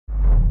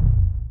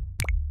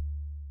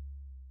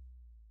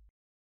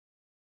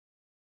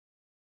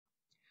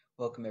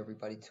Welcome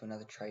everybody to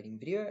another trading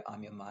video.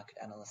 I'm your market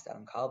analyst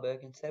Adam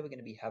Karlberg, and today we're going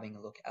to be having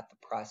a look at the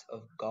price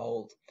of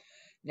gold.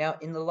 Now,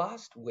 in the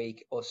last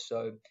week or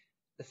so,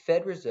 the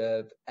Fed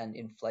Reserve and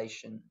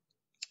inflation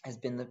has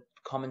been the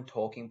common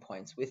talking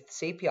points, with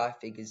CPI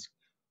figures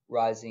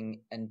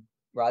rising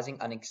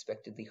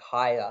unexpectedly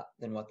higher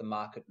than what the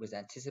market was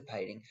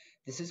anticipating.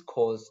 This has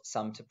caused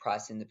some to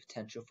price in the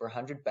potential for a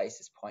 100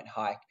 basis point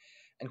hike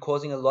and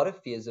causing a lot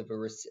of fears of a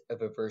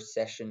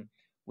recession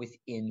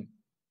within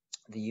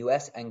the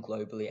US and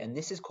globally, and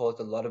this has caused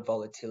a lot of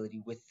volatility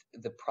with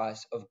the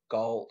price of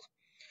gold.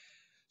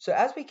 So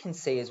as we can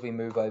see as we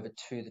move over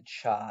to the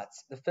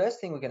charts, the first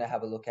thing we're going to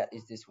have a look at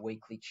is this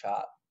weekly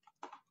chart.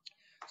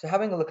 So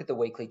having a look at the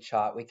weekly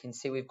chart, we can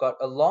see we've got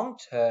a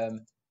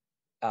long-term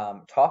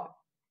top,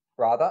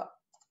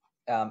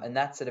 and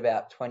that's at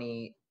about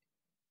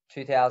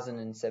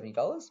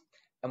 $22,070,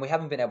 and we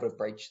haven't been able to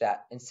breach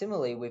that. And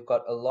similarly, we've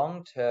got a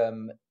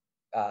long-term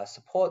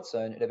support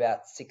zone at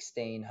about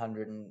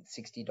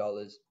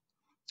 $1,660,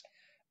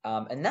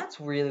 and that's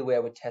really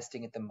where we're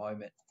testing at the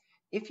moment.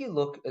 If you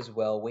look as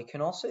well, we can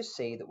also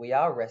see that we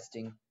are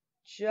resting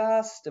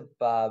just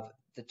above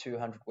the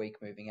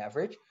 200-week moving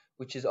average,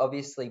 which has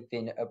obviously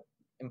been an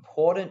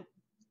important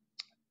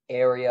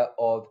area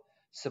of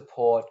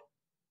support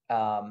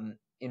in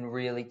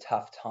really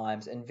tough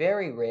times, and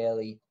very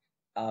rarely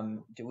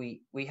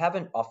we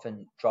haven't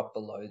often dropped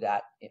below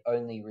that.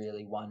 Only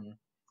really one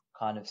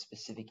kind of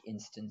specific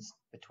instance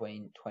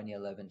between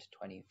 2011 to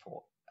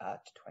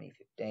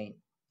 2015.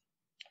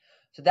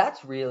 So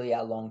that's really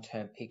our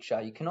long-term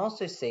picture. You can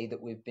also see that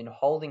we've been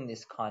holding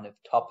this kind of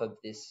top of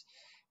this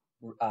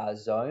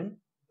zone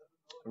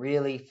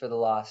really for the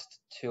last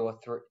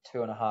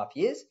 2.5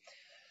 years.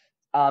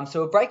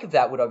 So a break of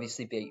that would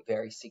obviously be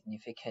very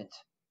significant.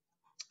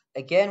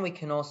 Again, we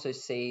can also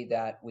see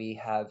that we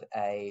have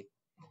a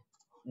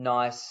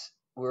nice,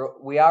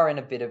 we are in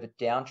a bit of a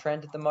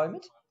downtrend at the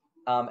moment.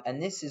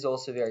 And this is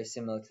also very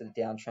similar to the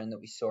downtrend that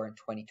we saw in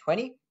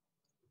 2020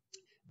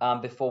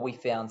 before we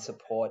found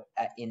support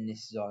in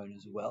this zone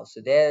as well.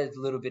 So there's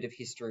a little bit of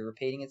history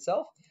repeating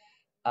itself.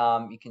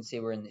 You can see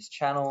we're in this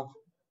channel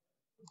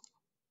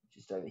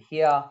just over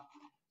here.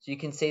 So you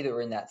can see that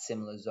we're in that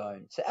similar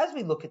zone. So as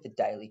we look at the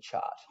daily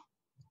chart,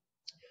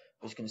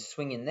 we're just going to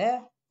swing in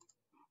there.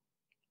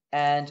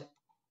 And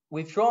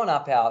we've drawn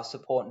up our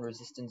support and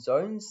resistance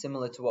zones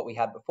similar to what we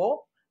had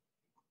before.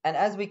 And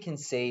as we can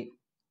see,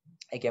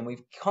 again,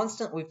 we've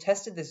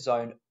tested this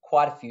zone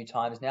quite a few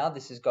times now.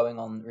 This is going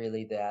on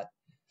really that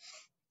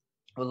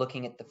we're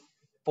looking at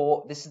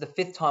this is the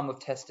 5th time we've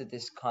tested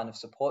this kind of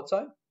support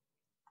zone.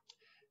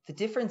 The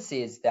difference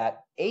is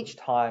that each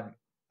time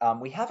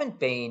we haven't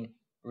been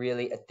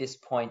really at this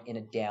point in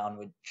a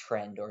downward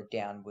trend or a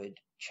downward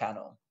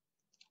channel.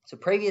 So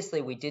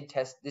previously we did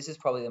test, this is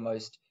probably the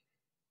most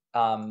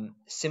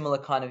similar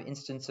kind of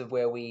instance of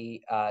where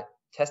we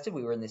tested.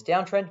 We were in this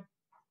downtrend,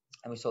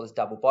 and we saw this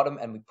double bottom,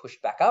 and we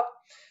pushed back up.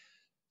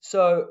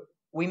 So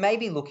we may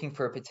be looking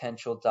for a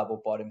potential double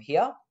bottom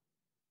here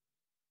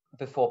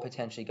before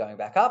potentially going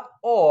back up,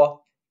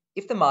 or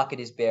if the market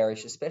is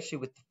bearish, especially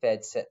with the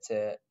Fed set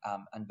to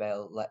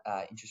unveil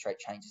interest rate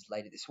changes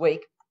later this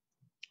week,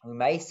 we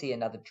may see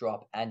another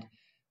drop, and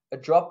a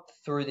drop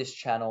through this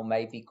channel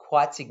may be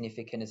quite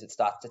significant as it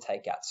starts to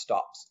take out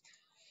stops.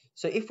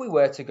 So if we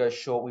were to go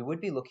short, we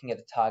would be looking at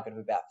a target of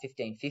about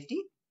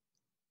 1550.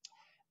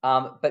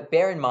 But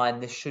bear in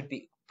mind, this should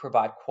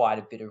provide quite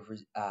a bit of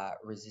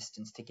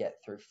resistance to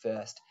get through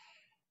first.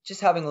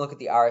 Just having a look at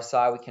the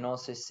RSI, we can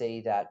also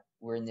see that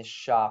we're in this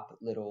sharp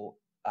little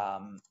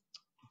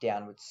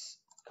downwards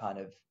kind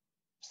of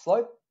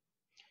slope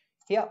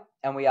here,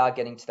 and we are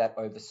getting to that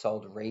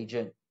oversold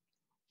region.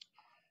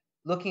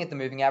 Looking at the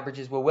moving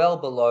averages, we're well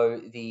below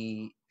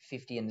the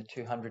 50 and the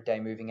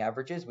 200-day moving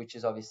averages, which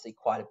is obviously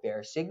quite a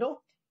bearish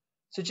signal.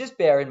 So just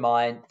bear in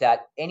mind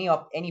that any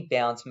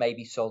bounce may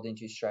be sold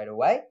into straight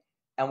away,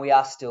 and we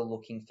are still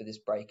looking for this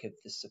break of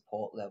the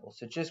support level.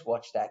 So just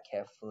watch that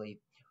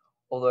carefully.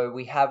 Although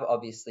we have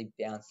obviously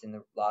bounced in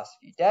the last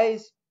few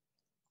days,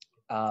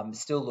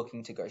 still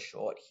looking to go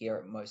short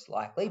here most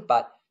likely.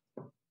 But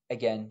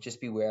again,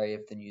 just be wary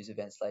of the news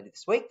events later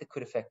this week that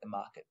could affect the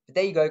market. But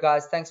there you go,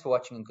 guys. Thanks for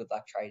watching and good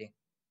luck trading.